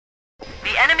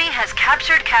has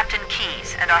captured Captain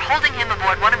Keyes and are holding him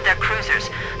aboard one of their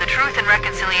cruisers, the Truth and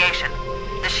Reconciliation.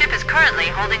 The ship is currently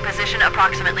holding position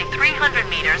approximately 300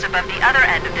 meters above the other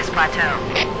end of this plateau.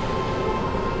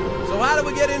 So how do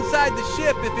we get inside the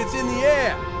ship if it's in the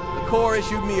air? The Corps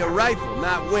issued me a rifle,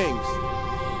 not wings.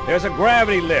 There's a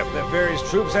gravity lift that ferries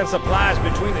troops and supplies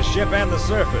between the ship and the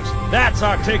surface. That's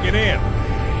our ticket in.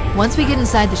 Once we get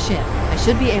inside the ship, I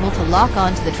should be able to lock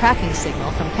on to the tracking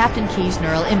signal from Captain Keyes'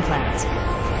 neural implants.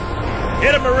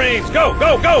 Hit 'em, Marines! Go,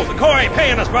 go, go! The Corps ain't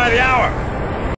paying us by the hour!